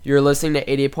You're listening to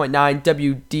 88.9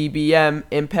 WDBM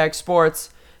Impact Sports.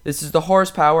 This is The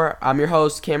Horsepower. I'm your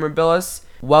host, Cameron Billis,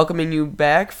 welcoming you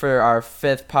back for our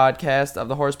 5th podcast of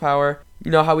The Horsepower.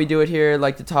 You know how we do it here.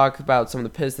 Like to talk about some of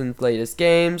the Pistons' latest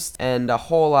games and a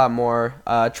whole lot more.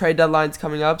 Trade deadline's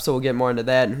coming up, so we'll get more into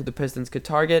that and who the Pistons could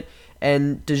target.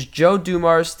 And does Joe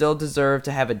Dumars still deserve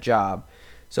to have a job?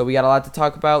 So we got a lot to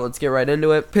talk about. Let's get right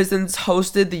into it. Pistons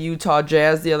hosted the Utah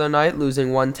Jazz the other night, losing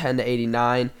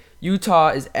 110-89. Utah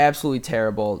is absolutely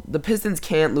terrible. The Pistons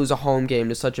can't lose a home game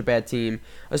to such a bad team,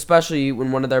 especially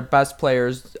when one of their best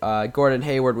players, Gordon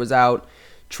Hayward, was out.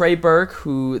 Trey Burke,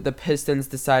 who the Pistons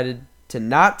decided to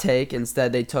not take,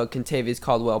 instead they took Kentavious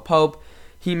Caldwell-Pope.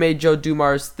 He made Joe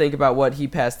Dumars think about what he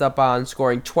passed up on,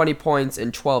 scoring 20 points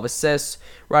and 12 assists.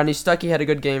 Rodney Stuckey had a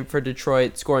good game for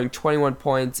Detroit, scoring 21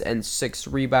 points and 6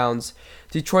 rebounds.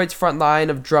 Detroit's front line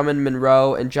of Drummond,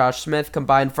 Monroe, and Josh Smith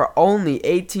combined for only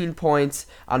 18 points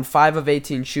on 5 of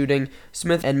 18 shooting.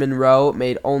 Smith and Monroe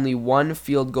made only 1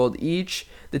 field goal each.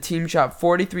 The team shot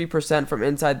 43% from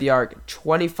inside the arc,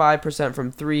 25%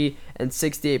 from 3, and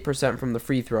 68% from the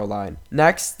free throw line.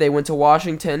 Next, they went to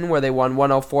Washington, where they won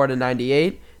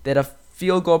 104-98. They had a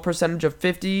field goal percentage of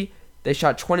 50. They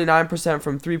shot 29%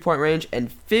 from three-point range and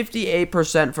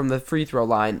 58% from the free throw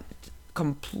line.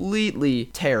 Completely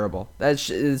terrible. That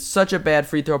is such a bad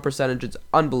free throw percentage. It's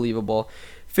unbelievable.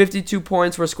 52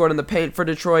 points were scored in the paint for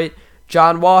Detroit.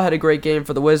 John Wall had a great game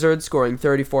for the Wizards, scoring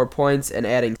 34 points and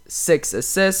adding 6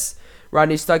 assists.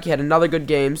 Rodney Stuckey had another good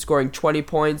game, scoring 20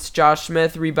 points. Josh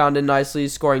Smith rebounded nicely,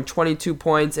 scoring 22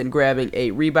 points and grabbing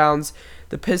 8 rebounds.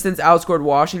 The Pistons outscored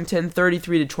Washington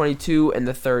 33-22 in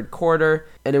the third quarter,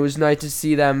 and it was nice to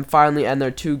see them finally end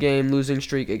their 2-game losing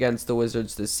streak against the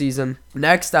Wizards this season.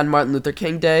 Next, on Martin Luther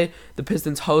King Day, the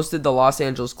Pistons hosted the Los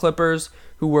Angeles Clippers,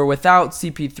 who were without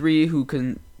CP3, who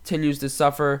continues to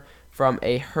suffer from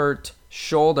a hurt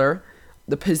shoulder.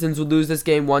 The Pistons would lose this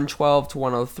game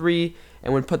 112-103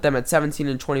 and would put them at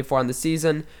 17-24 on the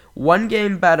season. 1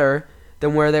 game better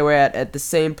than where they were at the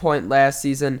same point last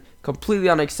season. Completely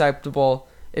unacceptable.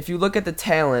 If you look at the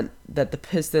talent that the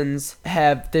Pistons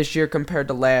have this year compared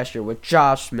to last year with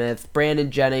Josh Smith, Brandon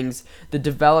Jennings, the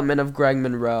development of Greg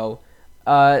Monroe,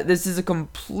 this is a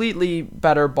completely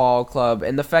better ball club,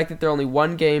 and the fact that they're only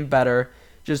 1 game better,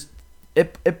 just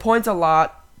it points a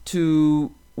lot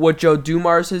to what Joe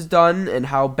Dumars has done and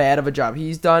how bad of a job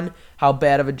he's done, how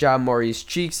bad of a job Maurice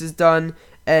Cheeks has done,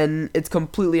 and it's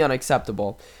completely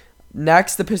unacceptable.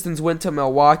 Next, the Pistons went to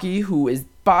Milwaukee, who is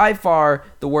by far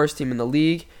the worst team in the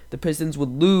league. The Pistons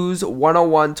would lose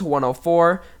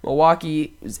 101-104.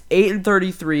 Milwaukee was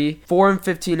 8-33,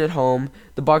 4-15 at home.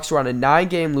 The Bucks were on a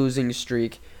 9-game losing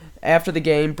streak. After the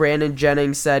game, Brandon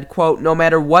Jennings said, quote, "No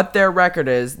matter what their record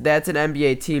is, that's an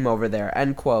NBA team over there,"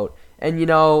 end quote. And you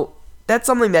know, that's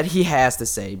something that he has to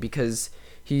say because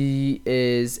he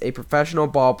is a professional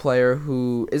ball player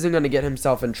who isn't going to get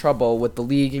himself in trouble with the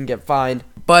league and get fined.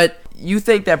 But you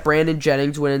think that Brandon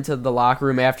Jennings went into the locker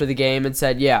room after the game and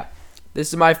said, "Yeah, this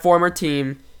is my former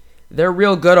team. They're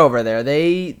real good over there.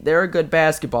 They're a good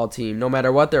basketball team, no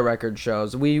matter what their record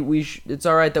shows. It's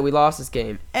all right that we lost this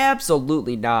game."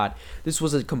 Absolutely not. This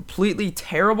was a completely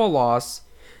terrible loss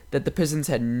that the Pistons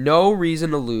had no reason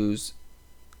to lose.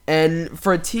 And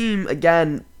for a team,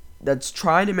 again, that's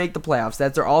trying to make the playoffs,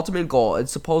 that's their ultimate goal.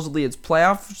 It's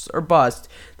playoffs or bust.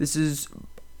 This is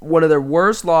one of their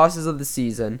worst losses of the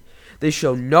season. They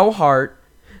show no heart.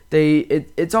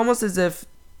 It's almost as if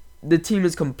the team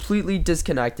is completely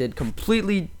disconnected,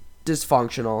 completely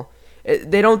dysfunctional.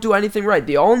 They don't do anything right.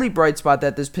 The only bright spot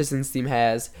that this Pistons team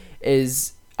has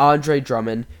is Andre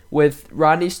Drummond, with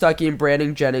Rodney Stuckey and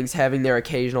Brandon Jennings having their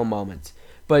occasional moments.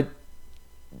 But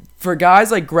for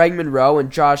guys like Greg Monroe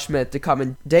and Josh Smith to come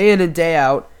in and day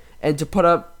out and to put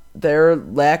up their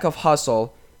lack of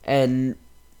hustle, and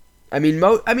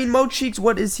Mo Cheeks,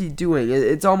 what is he doing?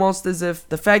 It's almost as if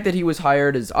the fact that he was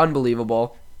hired is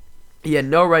unbelievable. He had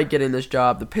no right getting this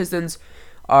job. The Pistons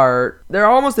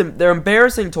they're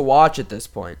embarrassing to watch at this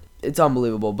point. It's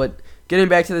unbelievable. But getting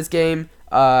back to this game,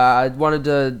 I wanted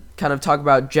to kind of talk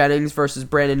about Jennings versus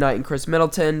Brandon Knight and Chris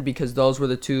Middleton because those were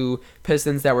the 2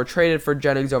 Pistons that were traded for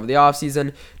Jennings over the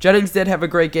offseason. Jennings did have a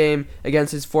great game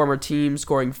against his former team,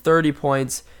 scoring 30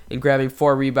 points and grabbing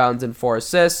 4 rebounds and 4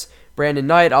 assists. Brandon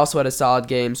Knight also had a solid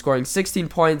game, scoring 16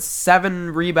 points,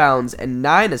 7 rebounds, and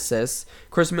 9 assists.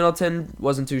 Chris Middleton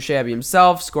wasn't too shabby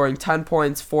himself, scoring 10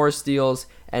 points, 4 steals,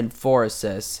 and 4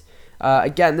 assists.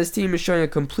 Again, this team is showing a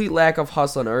complete lack of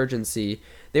hustle and urgency.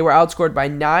 They were outscored by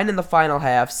 9 in the final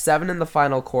half, 7 in the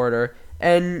final quarter,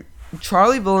 and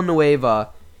Charlie Villanueva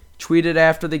tweeted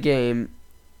after the game,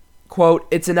 quote,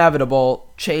 "It's inevitable,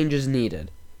 change is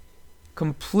needed."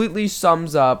 completely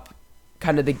sums up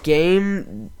kind of the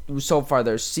game so far,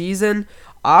 their season.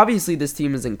 Obviously, this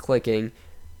team isn't clicking.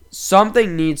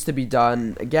 Something needs to be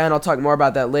done. Again, I'll talk more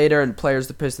about that later, and players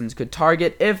the Pistons could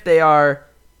target if they are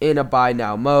in a buy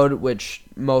now mode, which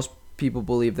most people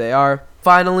believe they are.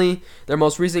 Finally, their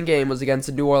most recent game was against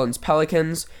the New Orleans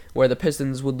Pelicans, where the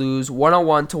Pistons would lose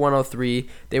 101-103.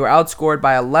 They were outscored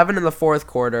by 11 in the fourth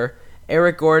quarter.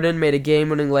 Eric Gordon made a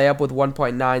game-winning layup with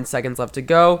 1.9 seconds left to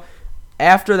go.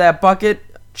 After that bucket,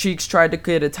 Cheeks tried to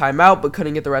get a timeout but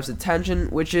couldn't get the ref's attention,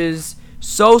 which is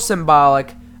so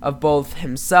symbolic of both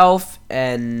himself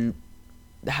and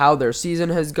how their season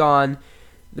has gone.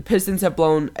 The Pistons have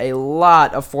blown a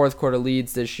lot of fourth quarter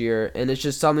leads this year, and it's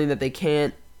just something that they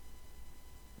can't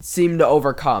seem to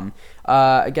overcome.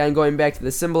 Again, going back to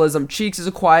the symbolism, Cheeks is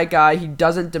a quiet guy. He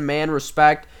doesn't demand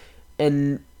respect.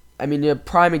 And, I mean, a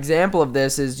prime example of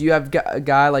this is you have a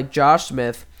guy like Josh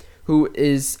Smith, who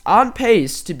is on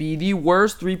pace to be the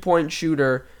worst three-point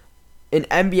shooter in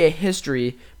NBA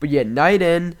history, but yet night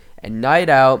in and night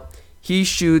out, he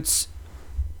shoots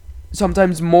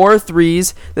sometimes more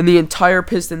threes than the entire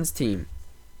Pistons team.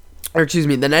 Or,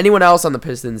 than anyone else on the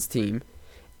Pistons team.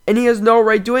 And he has no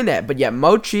right doing that. But yet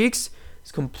Mo Cheeks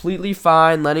is completely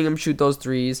fine letting him shoot those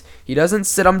threes. He doesn't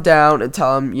sit him down and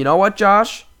tell him, you know what,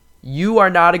 Josh? You are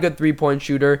not a good three-point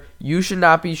shooter. You should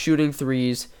not be shooting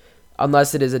threes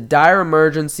unless it is a dire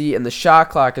emergency and the shot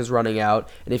clock is running out.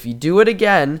 And if you do it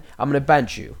again, I'm going to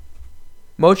bench you.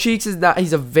 Mo Cheeks is not.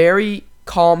 He's a very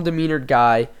calm, demeanored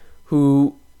guy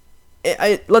who,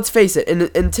 let's face it,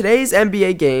 in today's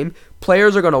NBA game,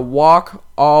 players are going to walk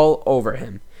all over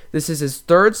him. This is his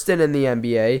third stint in the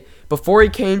NBA. Before he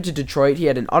came to Detroit, he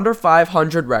had an under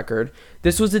 500 record.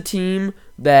 This was a team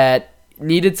that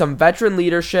needed some veteran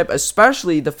leadership,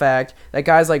 especially the fact that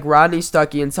guys like Rodney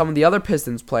Stuckey and some of the other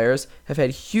Pistons players have had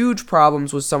huge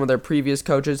problems with some of their previous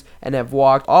coaches and have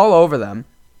walked all over them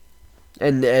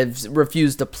and have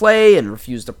refused to play and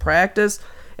refused to practice.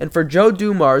 And for Joe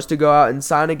Dumars to go out and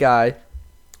sign a guy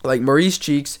like Maurice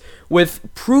Cheeks with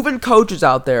proven coaches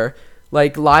out there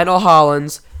like Lionel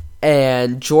Hollins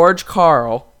and George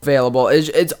Karl available,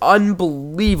 it's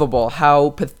unbelievable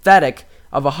how pathetic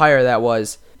of a hire that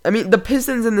was. I mean, the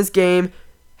Pistons in this game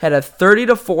had a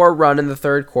 30-4 run in the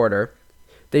third quarter.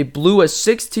 They blew a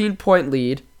 16-point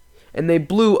lead, and they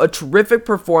blew a terrific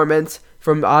performance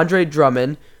from Andre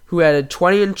Drummond, who had a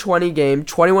 20-20 game,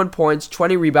 21 points,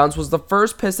 20 rebounds, was the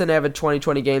first Piston to have a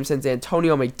 20-20 game since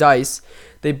Antonio McDyess.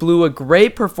 They blew a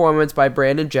great performance by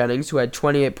Brandon Jennings, who had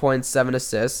 28 points, 7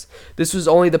 assists. This was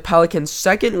only the Pelicans'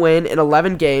 second win in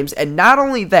 11 games, and not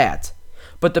only that,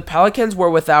 but the Pelicans were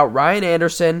without Ryan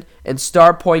Anderson and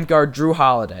star point guard Drew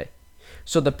Holiday.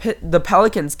 So the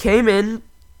Pelicans came in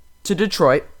to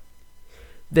Detroit.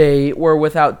 They were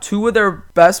without two of their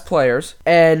best players,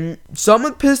 and some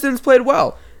of the Pistons played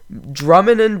well.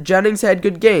 Drummond and Jennings had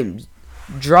good games.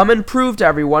 Drummond proved to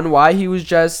everyone why he was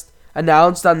just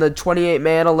announced on the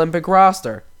 28-man Olympic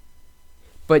roster.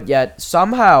 But yet,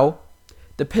 somehow,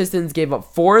 the Pistons gave up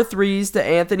 4 threes to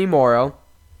Anthony Morrow.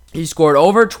 He scored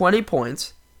over 20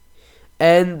 points,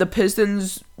 and the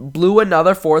Pistons blew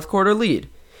another fourth quarter lead.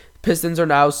 Pistons are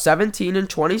now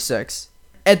 17-26.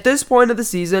 At this point of the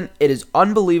season, it is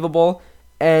unbelievable,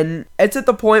 and it's at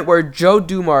the point where Joe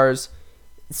Dumars'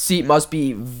 seat must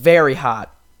be very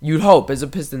hot, you'd hope, as a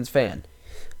Pistons fan.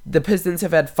 The Pistons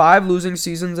have had 5 losing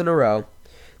seasons in a row.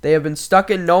 They have been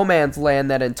stuck in no man's land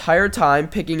that entire time,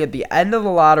 picking at the end of the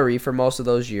lottery for most of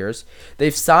those years.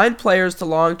 They've signed players to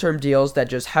long-term deals that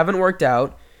just haven't worked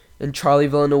out, and Charlie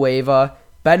Villanueva,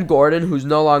 Ben Gordon, who's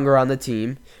no longer on the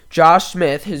team. Josh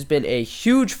Smith has been a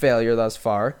huge failure thus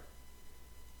far.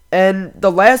 And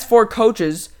the last 4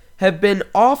 coaches have been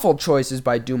awful choices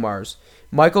by Dumars.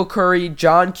 Michael Curry,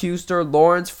 John Kuster,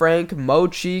 Lawrence Frank, Mo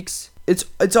Cheeks.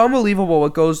 It's unbelievable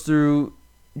what goes through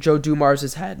Joe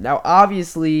Dumars' head. Now,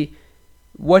 obviously,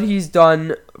 what he's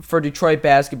done for Detroit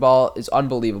basketball is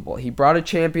unbelievable. He brought a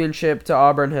championship to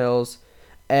Auburn Hills,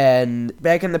 and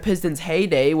back in the Pistons'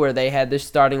 heyday, where they had this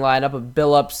starting lineup of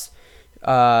Billups,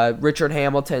 Richard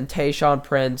Hamilton, Tayshaun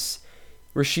Prince,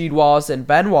 Rasheed Wallace, and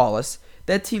Ben Wallace,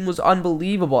 that team was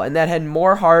unbelievable, and that had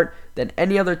more heart than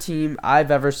any other team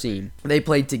I've ever seen. They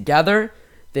played together,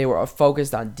 they were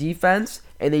focused on defense,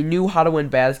 and they knew how to win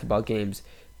basketball games.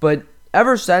 But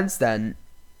ever since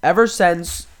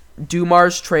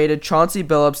Dumars traded Chauncey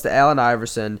Billups to Allen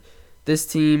Iverson, this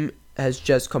team has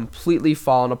just completely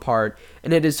fallen apart,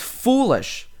 and it is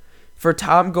foolish for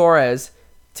Tom Gores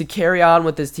to carry on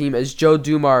with this team as Joe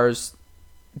Dumars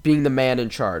being the man in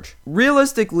charge.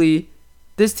 Realistically,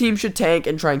 this team should tank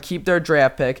and try and keep their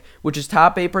draft pick, which is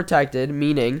top 8 protected,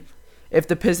 meaning If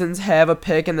the Pistons have a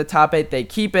pick in the top 8, they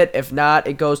keep it. If not,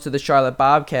 it goes to the Charlotte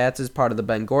Bobcats as part of the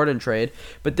Ben Gordon trade.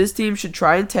 But this team should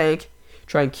try and tank,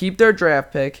 try and keep their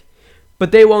draft pick.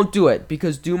 But they won't do it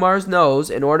because Dumars knows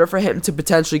in order for him to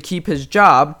potentially keep his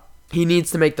job, he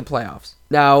needs to make the playoffs.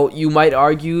 Now, you might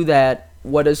argue that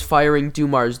what does firing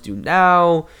Dumars do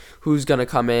now? Who's going to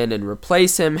come in and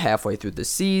replace him halfway through the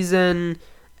season?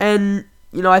 And,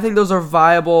 I think those are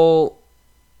viable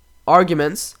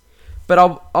arguments. But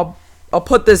I'll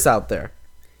put this out there.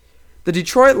 The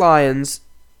Detroit Lions,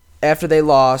 after they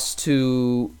lost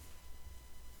to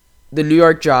the New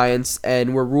York Giants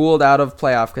and were ruled out of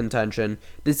playoff contention,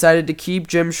 decided to keep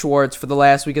Jim Schwartz for the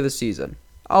last week of the season.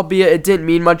 Albeit it didn't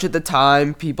mean much at the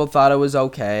time. People thought it was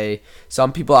okay.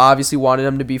 Some people obviously wanted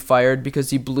him to be fired because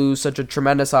he blew such a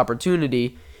tremendous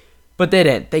opportunity. But they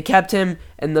didn't. They kept him,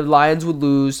 and the Lions would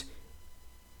lose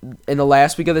in the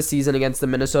last week of the season against the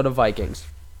Minnesota Vikings.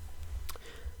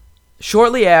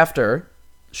 Shortly after,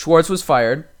 Schwartz was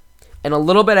fired, and a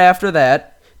little bit after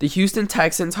that, the Houston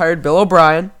Texans hired Bill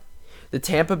O'Brien, the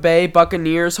Tampa Bay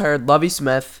Buccaneers hired Lovie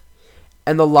Smith,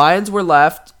 and the Lions were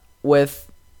left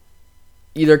with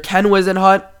either Ken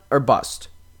Whisenhunt or bust.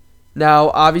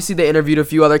 Now, obviously, they interviewed a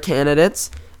few other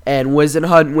candidates, and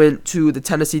Whisenhunt went to the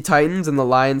Tennessee Titans, and the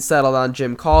Lions settled on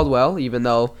Jim Caldwell, even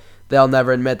though they'll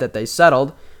never admit that they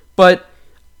settled. But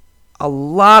a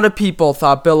lot of people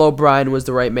thought Bill O'Brien was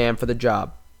the right man for the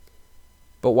job.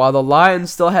 But while the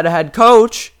Lions still had a head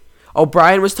coach,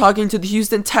 O'Brien was talking to the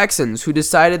Houston Texans, who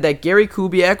decided that Gary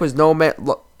Kubiak was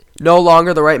no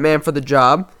longer the right man for the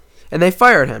job, and they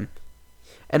fired him.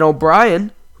 And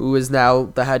O'Brien, who is now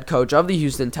the head coach of the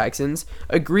Houston Texans,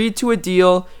 agreed to a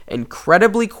deal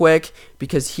incredibly quick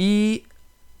because he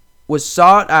was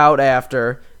sought out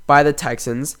after by the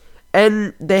Texans,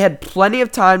 and they had plenty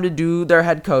of time to do their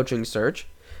head coaching search.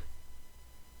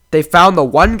 They found the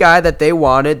one guy that they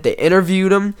wanted, they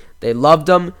interviewed him, they loved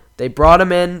him, they brought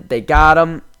him in, they got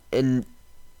him, and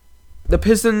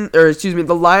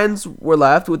the Lions were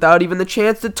left without even the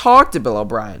chance to talk to Bill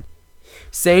O'Brien.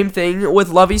 Same thing with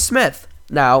Lovie Smith.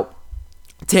 Now,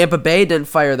 Tampa Bay didn't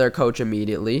fire their coach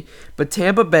immediately, but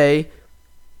Tampa Bay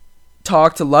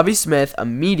talked to Lovie Smith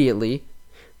immediately.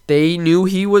 They knew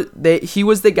he was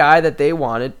the guy that they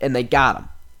wanted, and they got him.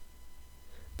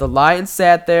 The Lions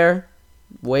sat there,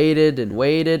 waited,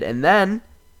 and then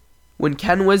when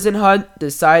Ken Whisenhunt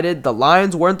decided the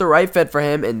Lions weren't the right fit for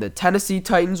him and the Tennessee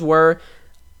Titans were,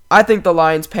 I think the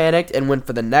Lions panicked and went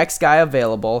for the next guy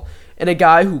available, and a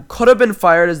guy who could have been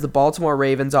fired as the Baltimore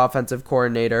Ravens offensive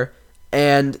coordinator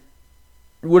and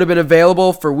would have been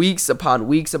available for weeks upon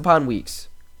weeks upon weeks.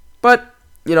 But,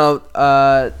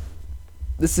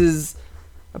 this is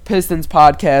a Pistons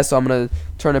podcast, so I'm going to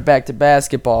turn it back to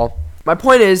basketball. My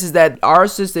point is that our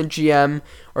assistant GM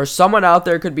or someone out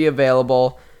there could be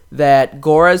available that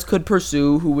Gorez could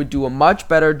pursue who would do a much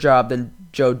better job than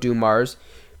Joe Dumars.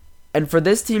 And for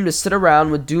this team to sit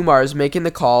around with Dumars making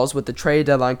the calls with the trade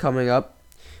deadline coming up,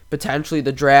 potentially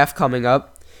the draft coming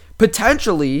up,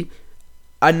 potentially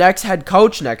a next head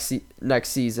coach next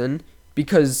season,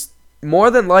 because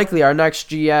more than likely our next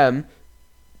GM,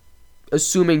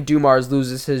 assuming Dumars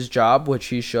loses his job, which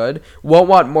he should, won't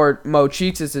want Mo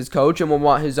Cheeks as his coach and will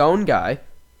want his own guy.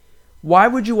 Why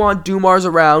would you want Dumars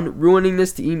around, ruining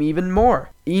this team even more?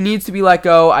 He needs to be let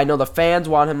go. I know the fans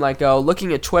want him let go.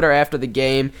 Looking at Twitter after the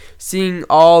game, seeing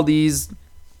all these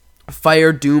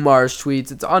fire Dumars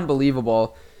tweets, it's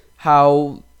unbelievable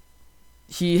how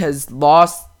he has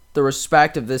lost the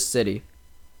respect of this city.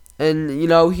 And,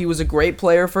 he was a great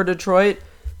player for Detroit,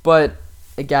 but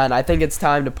again, I think it's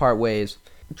time to part ways.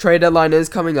 Trade deadline is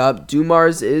coming up.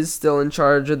 Dumars is still in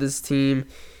charge of this team.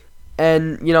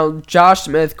 And, Josh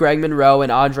Smith, Greg Monroe,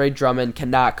 and Andre Drummond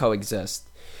cannot coexist.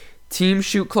 Teams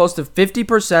shoot close to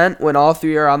 50% when all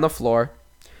three are on the floor.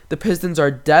 The Pistons are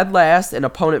dead last in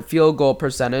opponent field goal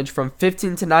percentage from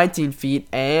 15 to 19 feet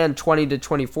and 20 to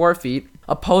 24 feet.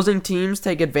 Opposing teams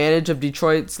take advantage of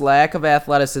Detroit's lack of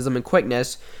athleticism and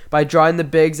quickness by drawing the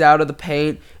bigs out of the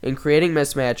paint and creating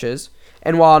mismatches.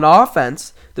 And while on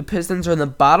offense, the Pistons are in the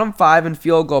bottom 5 in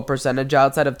field goal percentage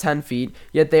outside of 10 feet,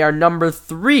 yet they are number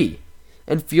 3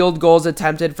 in field goals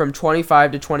attempted from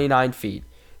 25 to 29 feet.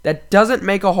 That doesn't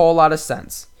make a whole lot of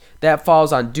sense. That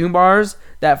falls on Dumars,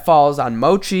 that falls on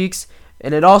Mo Cheeks,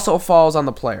 and it also falls on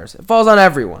the players. It falls on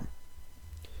everyone.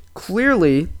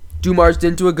 Clearly, Dumars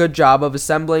didn't do a good job of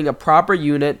assembling a proper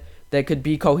unit that could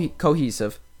be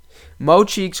cohesive. Mo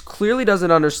Cheeks clearly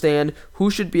doesn't understand who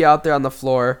should be out there on the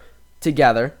floor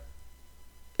together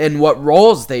and what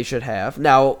roles they should have.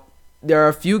 Now, there are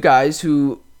a few guys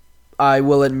who I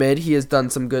will admit he has done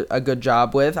a good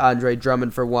job with. Andre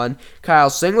Drummond for one.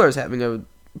 Kyle Singler is having a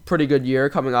pretty good year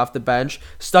coming off the bench.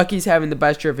 Stuckey's having the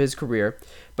best year of his career.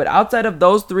 But outside of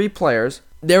those three players,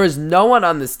 there is no one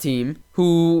on this team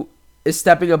who is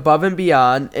stepping above and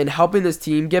beyond and helping this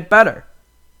team get better.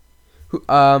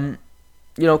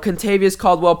 Contavious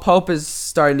Caldwell-Pope is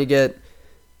starting to get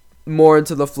more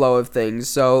into the flow of things.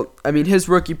 So, I mean, his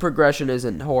rookie progression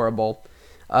isn't horrible.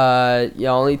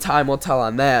 Only time will tell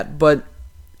on that. But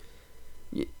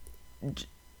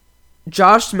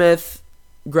Josh Smith,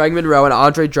 Greg Monroe, and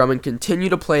Andre Drummond continue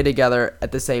to play together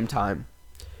at the same time.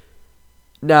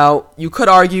 Now, you could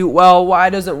argue, well, why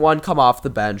doesn't one come off the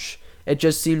bench? It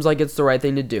just seems like it's the right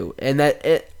thing to do. And that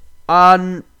it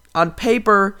on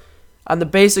paper, on the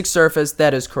basic surface,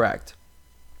 that is correct.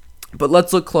 But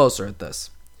let's look closer at this.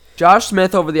 Josh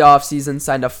Smith over the offseason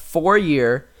signed a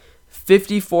 4-year,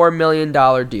 $54 million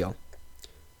deal.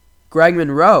 Greg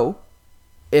Monroe,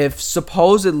 if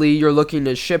supposedly you're looking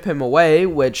to ship him away,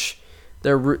 which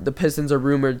the Pistons are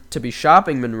rumored to be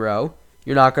shopping Monroe,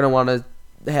 you're not going to want to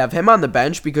have him on the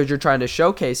bench because you're trying to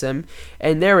showcase him,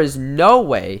 and there is no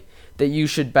way that you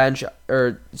should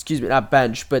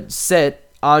sit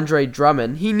Andre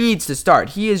Drummond. He needs to start.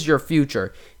 He is your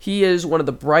future. He is one of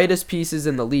the brightest pieces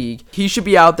in the league. He should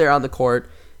be out there on the court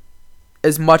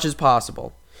as much as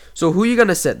possible. So who are you going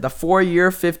to sit? The 4-year,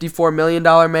 $54 million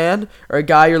man or a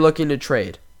guy you're looking to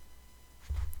trade?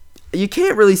 You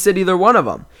can't really sit either one of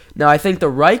them. Now, I think the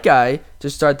right guy to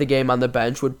start the game on the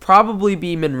bench would probably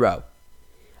be Monroe.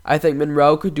 I think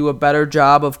Monroe could do a better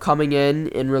job of coming in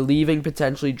and relieving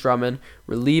potentially Drummond,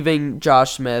 relieving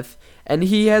Josh Smith, and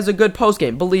he has a good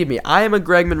postgame. Believe me, I am a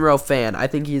Greg Monroe fan. I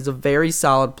think he's a very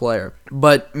solid player.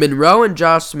 But Monroe and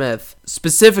Josh Smith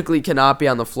specifically cannot be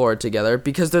on the floor together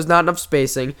because there's not enough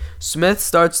spacing. Smith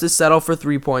starts to settle for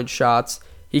three-point shots.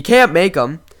 He can't make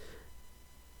them.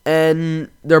 And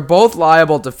they're both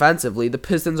liable defensively. The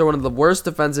Pistons are one of the worst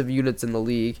defensive units in the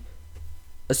league,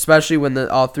 especially when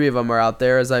all three of them are out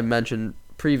there, as I mentioned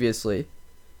previously.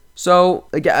 So,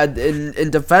 again, in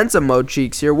defensive mode,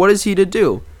 Cheeks here, what is he to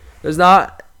do?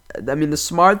 The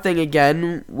smart thing,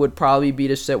 again, would probably be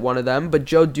to sit one of them, but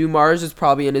Joe Dumars is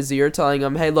probably in his ear telling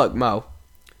him, hey, look, Mo,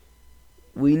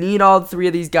 we need all three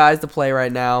of these guys to play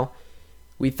right now.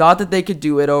 We thought that they could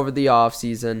do it over the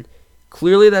offseason.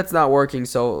 Clearly, that's not working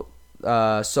so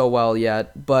well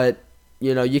yet, but,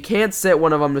 you can't sit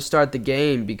one of them to start the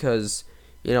game because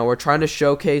we're trying to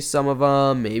showcase some of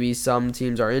them. Maybe some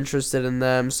teams are interested in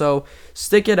them. So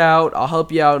stick it out. I'll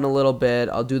help you out in a little bit.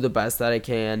 I'll do the best that I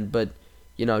can. But,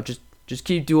 just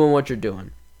keep doing what you're doing.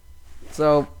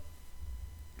 So,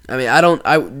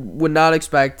 I would not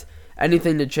expect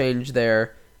anything to change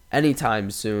there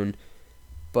anytime soon.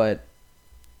 But,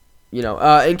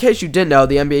 in case you didn't know,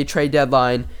 the NBA trade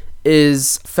deadline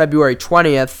is February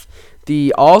 20th.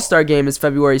 The All-Star game is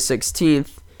February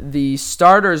 16th. The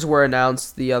starters were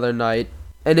announced the other night.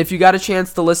 And if you got a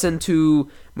chance to listen to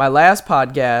my last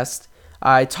podcast,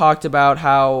 I talked about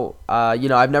how,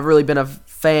 I've never really been a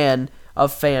fan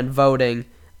of fan voting.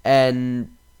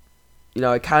 And,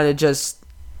 it kind of just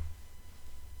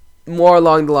more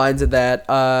along the lines of that.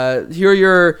 Here are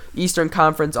your Eastern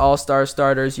Conference All-Star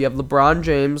starters. You have LeBron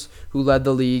James, who led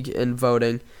the league in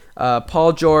voting.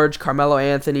 Paul George, Carmelo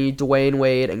Anthony, Dwayne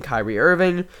Wade, and Kyrie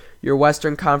Irving. Your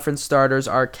Western Conference starters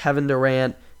are Kevin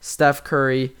Durant, Steph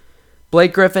Curry,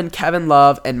 Blake Griffin, Kevin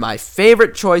Love, and my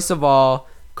favorite choice of all,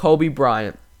 Kobe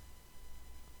Bryant,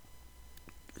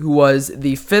 who was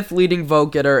the 5th leading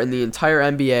vote getter in the entire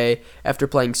NBA after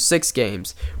playing 6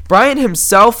 games. Bryant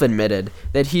himself admitted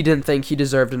that he didn't think he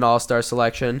deserved an All-Star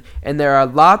selection, and there are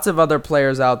lots of other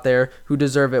players out there who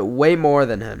deserve it way more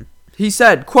than him. He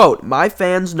said, quote, "My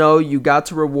fans know you got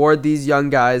to reward these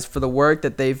young guys for the work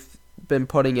that they've been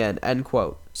putting in," end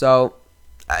quote. So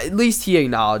at least he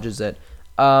acknowledges it.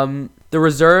 The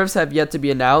reserves have yet to be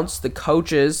announced. The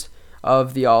coaches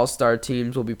of the All-Star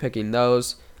teams will be picking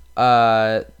those.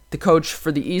 The coach for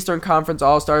the Eastern Conference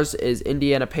All-Stars is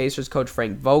Indiana Pacers coach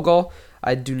Frank Vogel.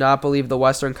 I do not believe the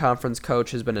Western Conference coach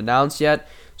has been announced yet.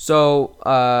 So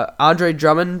Andre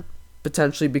Drummond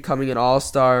potentially becoming an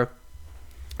All-Star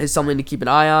is something to keep an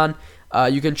eye on.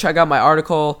 You can check out my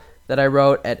article that I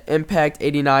wrote at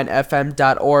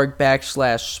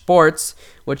impact89fm.org/sports,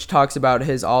 which talks about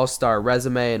his all-star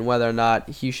resume and whether or not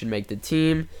he should make the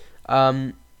team.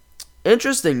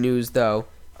 Interesting news, though,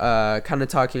 kind of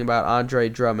talking about Andre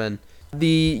Drummond.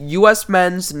 The U.S.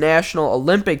 men's national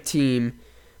Olympic team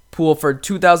pool for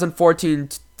 2014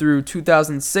 through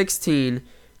 2016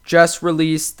 just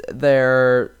released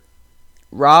their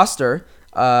roster.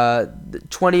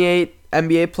 28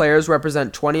 NBA players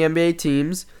represent 20 NBA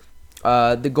teams.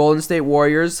 The Golden State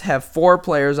Warriors have 4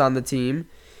 players on the team,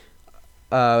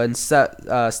 and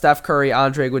Steph Curry,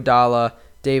 Andre Iguodala,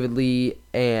 David Lee,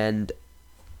 and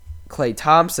Klay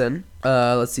Thompson.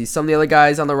 Let's see, some of the other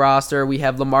guys on the roster. We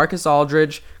have LaMarcus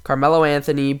Aldridge, Carmelo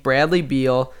Anthony, Bradley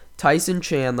Beal, Tyson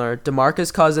Chandler,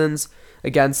 DeMarcus Cousins,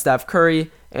 again Steph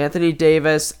Curry, Anthony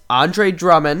Davis, Andre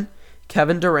Drummond,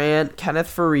 Kevin Durant, Kenneth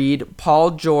Faried,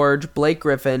 Paul George, Blake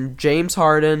Griffin, James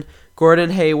Harden,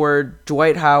 Gordon Hayward,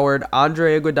 Dwight Howard,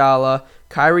 Andre Iguodala,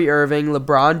 Kyrie Irving,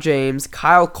 LeBron James,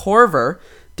 Kyle Korver,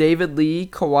 David Lee,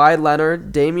 Kawhi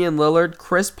Leonard, Damian Lillard,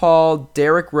 Chris Paul,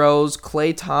 Derrick Rose,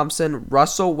 Klay Thompson,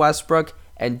 Russell Westbrook,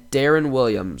 and Darren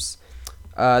Williams.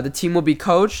 The team will be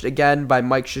coached, again, by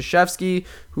Mike Krzyzewski,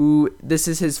 who this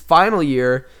is his final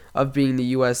year of being the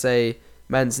USA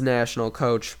men's national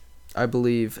coach, I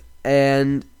believe.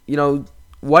 And,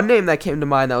 one name that came to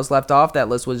mind that was left off that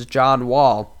list was John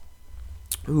Wall,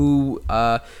 who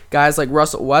guys like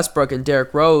Russell Westbrook and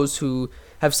Derrick Rose, who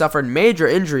have suffered major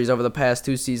injuries over the past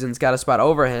 2 seasons, got a spot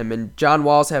over him. And John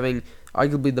Wall's having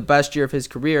arguably the best year of his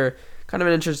career. Kind of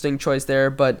an interesting choice there,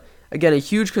 but again, a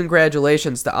huge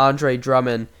congratulations to Andre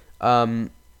Drummond.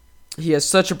 He has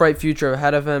such a bright future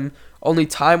ahead of him. Only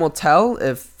time will tell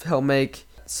if he'll make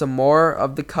some more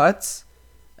of the cuts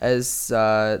as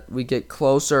we get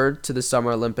closer to the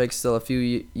Summer Olympics, still a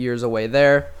few years away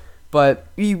there. But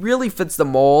he really fits the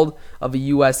mold of a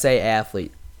USA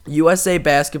athlete. USA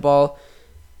basketball,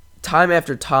 time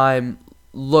after time,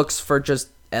 looks for just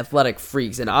athletic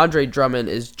freaks, and Andre Drummond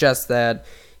is just that.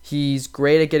 He's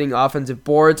great at getting offensive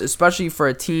boards, especially for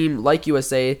a team like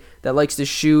USA that likes to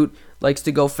shoot, likes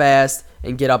to go fast,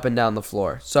 and get up and down the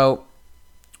floor. So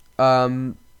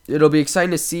it'll be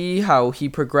exciting to see how he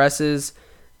progresses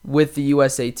with the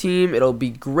USA team. It'll be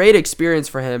great experience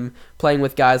for him playing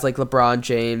with guys like LeBron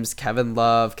James, Kevin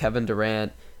Love, Kevin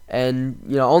Durant,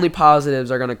 and only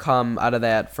positives are going to come out of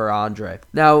that for Andre.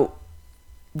 Now,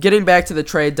 getting back to the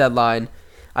trade deadline,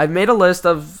 I've made a list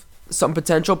of some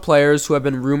potential players who have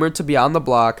been rumored to be on the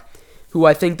block who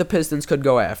I think the Pistons could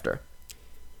go after.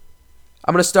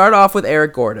 I'm going to start off with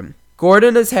Eric Gordon.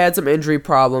 Gordon has had some injury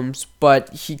problems,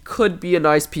 but he could be a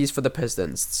nice piece for the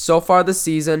Pistons. So far this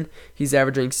season, he's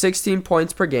averaging 16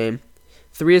 points per game,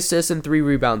 3 assists and 3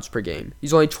 rebounds per game.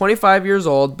 He's only 25 years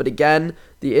old, but again,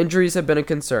 the injuries have been a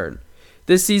concern.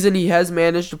 This season, he has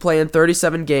managed to play in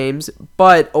 37 games,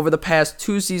 but over the past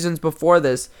 2 seasons before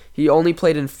this, he only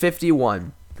played in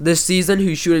 51. This season,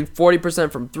 he's shooting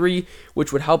 40% from 3,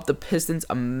 which would help the Pistons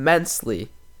immensely.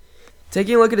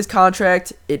 Taking a look at his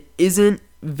contract, it isn't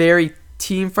very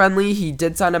team-friendly. He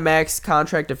did sign a max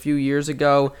contract a few years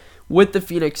ago with the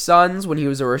Phoenix Suns when he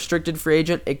was a restricted free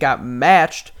agent. It got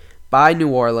matched by New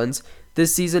Orleans.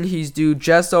 This season, he's due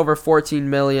just over $14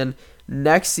 million.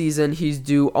 Next season, he's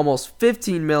due almost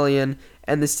 $15 million.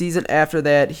 And the season after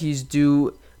that, he's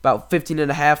due about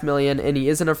 $15.5 million, and he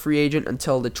isn't a free agent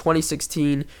until the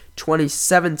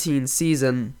 2016-2017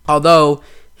 season, although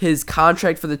his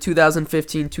contract for the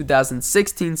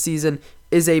 2015-2016 season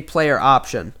is a player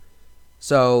option.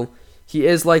 So he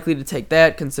is likely to take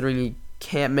that, considering he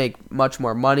can't make much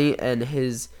more money, and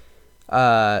his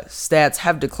stats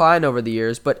have declined over the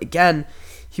years. But again,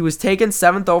 he was taken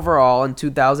 7th overall in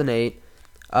 2008.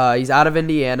 He's out of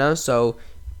Indiana, so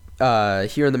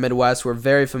here in the Midwest, we're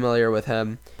very familiar with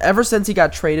him. Ever since he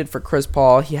got traded for Chris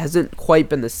Paul, he hasn't quite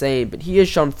been the same, but he has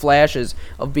shown flashes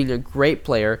of being a great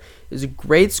player. He's a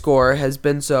great scorer, has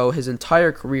been so his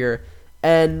entire career.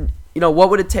 And,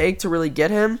 what would it take to really get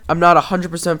him? I'm not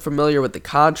 100% familiar with the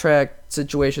contract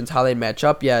situations, how they match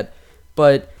up yet,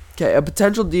 but a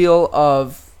potential deal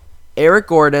of Eric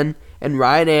Gordon and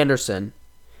Ryan Anderson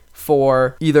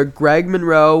for either Greg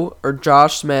Monroe or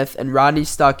Josh Smith and Rodney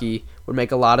Stuckey would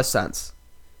make a lot of sense.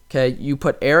 Okay, you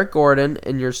put Eric Gordon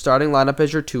in your starting lineup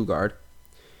as your 2 guard.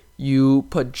 You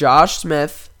put Josh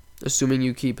Smith, assuming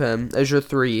you keep him, as your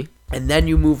 3. And then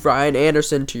you move Ryan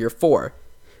Anderson to your 4.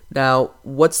 Now,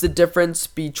 what's the difference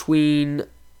between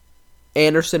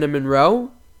Anderson and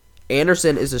Monroe?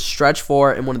 Anderson is a stretch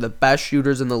 4 and one of the best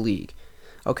shooters in the league.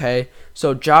 Okay,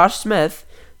 so Josh Smith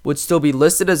would still be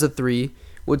listed as a 3,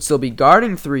 would still be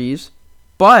guarding 3s,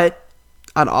 but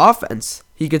on offense,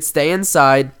 he could stay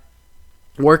inside,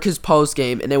 work his post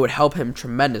game, and it would help him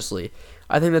tremendously.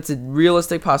 I think that's a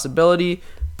realistic possibility.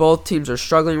 Both teams are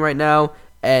struggling right now,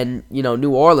 and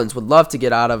New Orleans would love to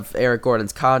get out of Eric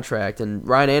Gordon's contract, and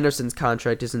Ryan Anderson's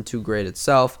contract isn't too great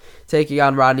itself. Taking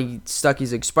on Rodney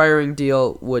Stuckey's expiring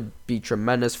deal would be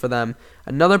tremendous for them.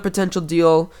 Another potential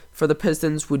deal for the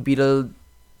Pistons would be to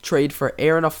trade for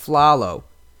Aaron Aflalo,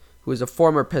 who is a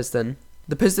former Piston.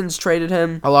 The Pistons traded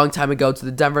him a long time ago to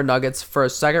the Denver Nuggets for a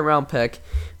second-round pick.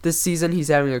 This season, he's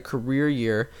having a career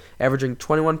year, averaging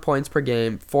 21 points per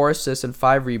game, 4 assists, and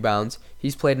 5 rebounds.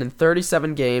 He's played in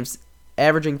 37 games,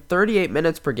 averaging 38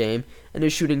 minutes per game, and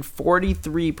is shooting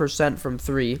 43% from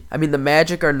 3. I mean, the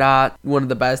Magic are not one of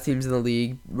the best teams in the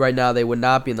league. Right now, they would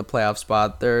not be in the playoff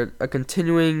spot. They're a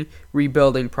continuing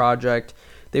rebuilding project.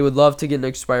 They would love to get an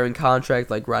expiring contract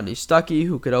like Rodney Stuckey,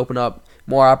 who could open up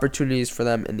more opportunities for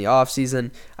them in the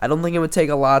offseason. I don't think it would take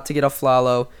a lot to get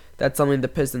Afflalo. That's something the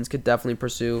Pistons could definitely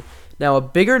pursue. Now, a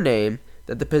bigger name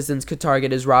that the Pistons could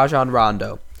target is Rajon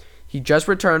Rondo. He just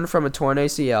returned from a torn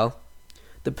ACL.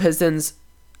 The Pistons,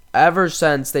 ever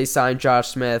since they signed Josh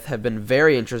Smith, have been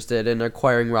very interested in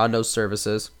acquiring Rondo's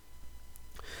services.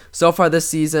 So far this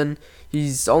season,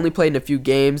 he's only played in a few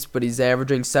games, but he's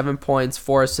averaging 7 points,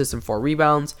 4 assists, and 4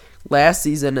 rebounds. Last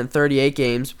season, in 38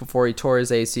 games before he tore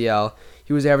his ACL,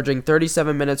 he was averaging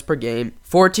 37 minutes per game,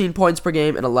 14 points per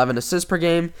game, and 11 assists per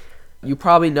game. You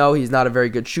probably know he's not a very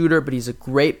good shooter, but he's a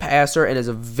great passer and has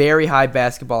a very high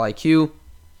basketball IQ.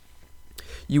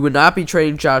 You would not be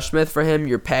trading Josh Smith for him.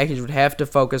 Your package would have to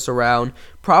focus around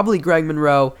probably Greg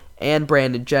Monroe and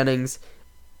Brandon Jennings.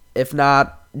 If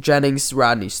not Jennings,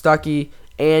 Rodney Stuckey.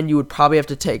 And you would probably have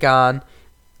to take on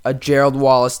a Gerald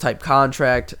Wallace type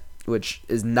contract, which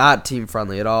is not team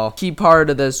friendly at all. Key part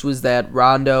of this was that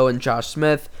Rondo and Josh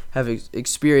Smith have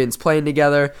experience playing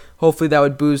together. Hopefully that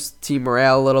would boost team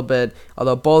morale a little bit,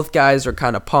 although both guys are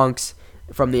kind of punks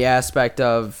from the aspect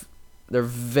of they're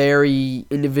very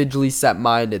individually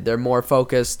set-minded. They're more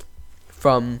focused,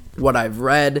 from what I've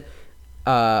read,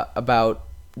 about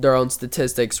their own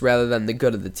statistics rather than the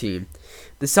good of the team.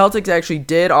 The Celtics actually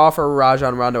did offer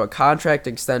Rajon Rondo a contract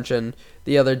extension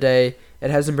the other day. It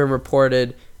hasn't been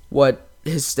reported what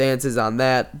his stance is on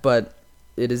that, but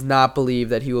it is not believed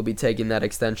that he will be taking that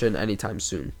extension anytime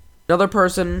soon. Another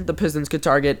person the Pistons could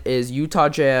target is Utah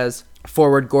Jazz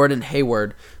forward Gordon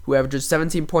Hayward, who averages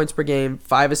 17 points per game,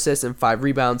 5 assists, and 5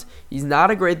 rebounds. He's not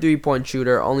a great three-point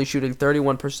shooter, only shooting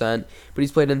 31%, but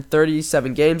he's played in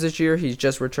 37 games this year. He's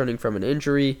just returning from an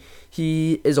injury.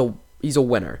 He's a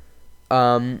winner.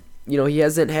 He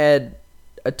hasn't had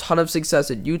a ton of success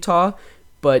at Utah,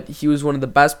 but he was one of the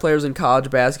best players in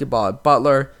college basketball at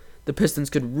Butler. The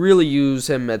Pistons could really use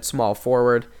him at small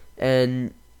forward,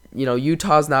 and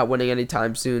Utah's not winning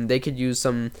anytime soon. They could use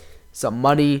some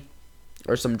money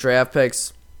or some draft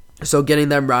picks. So getting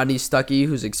them Rodney Stuckey,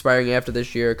 who's expiring after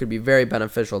this year, could be very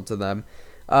beneficial to them.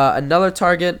 Another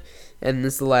target, and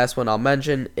this is the last one I'll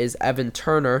mention, is Evan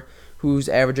Turner, who's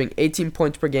averaging 18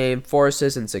 points per game, 4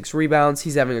 assists, and 6 rebounds.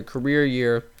 He's having a career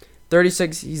year.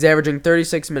 He's averaging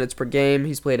 36 minutes per game.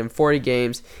 He's played in 40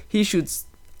 games. He shoots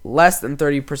less than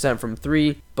 30% from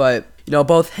 3, but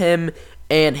both him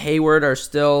and Hayward are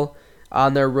still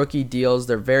on their rookie deals.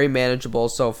 They're very manageable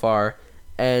so far.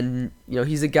 And,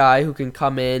 he's a guy who can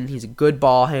come in. He's a good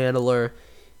ball handler.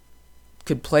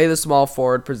 Could play the small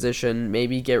forward position.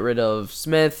 Maybe get rid of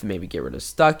Smith. Maybe get rid of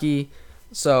Stuckey.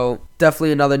 So,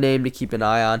 definitely another name to keep an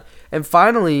eye on. And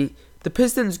finally, the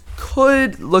Pistons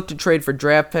could look to trade for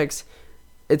draft picks.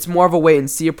 It's more of a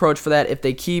wait-and-see approach for that. If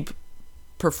they keep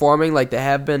performing like they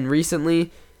have been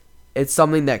recently, it's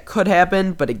something that could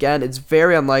happen. But again, it's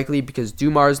very unlikely because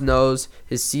Dumars knows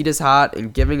his seat is hot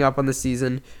and giving up on the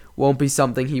season won't be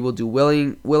something he will do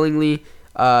willingly.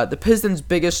 The Pistons'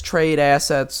 biggest trade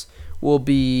assets will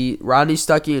be Rodney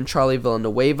Stuckey and Charlie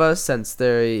Villanueva, since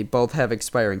they both have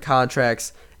expiring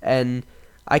contracts. And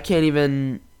I can't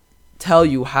even tell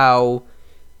you how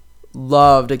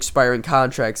loved expiring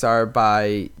contracts are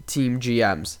by team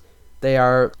GMs. They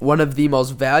are one of the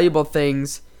most valuable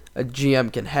things a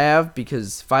GM can have,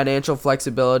 because financial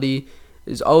flexibility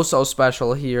is oh so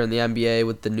special here in the NBA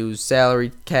with the new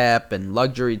salary cap and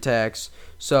luxury tax.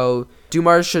 So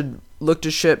Dumars should look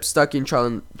to ship Stuckey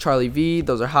and Charlie V.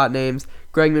 Those are hot names.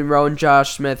 Greg Monroe and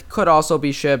Josh Smith could also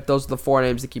be shipped. Those are the 4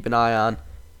 names to keep an eye on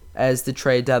as the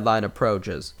trade deadline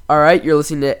approaches. Alright, you're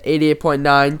listening to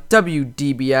 88.9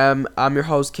 WDBM. I'm your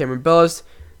host, Cameron Billis.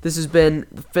 This has been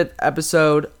the 5th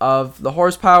episode of The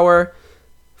Horsepower.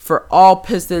 For all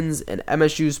Pistons and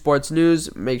MSU sports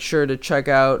news, make sure to check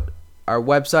out our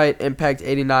website,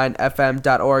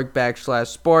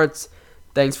 impact89fm.org/sports.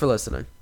 Thanks for listening.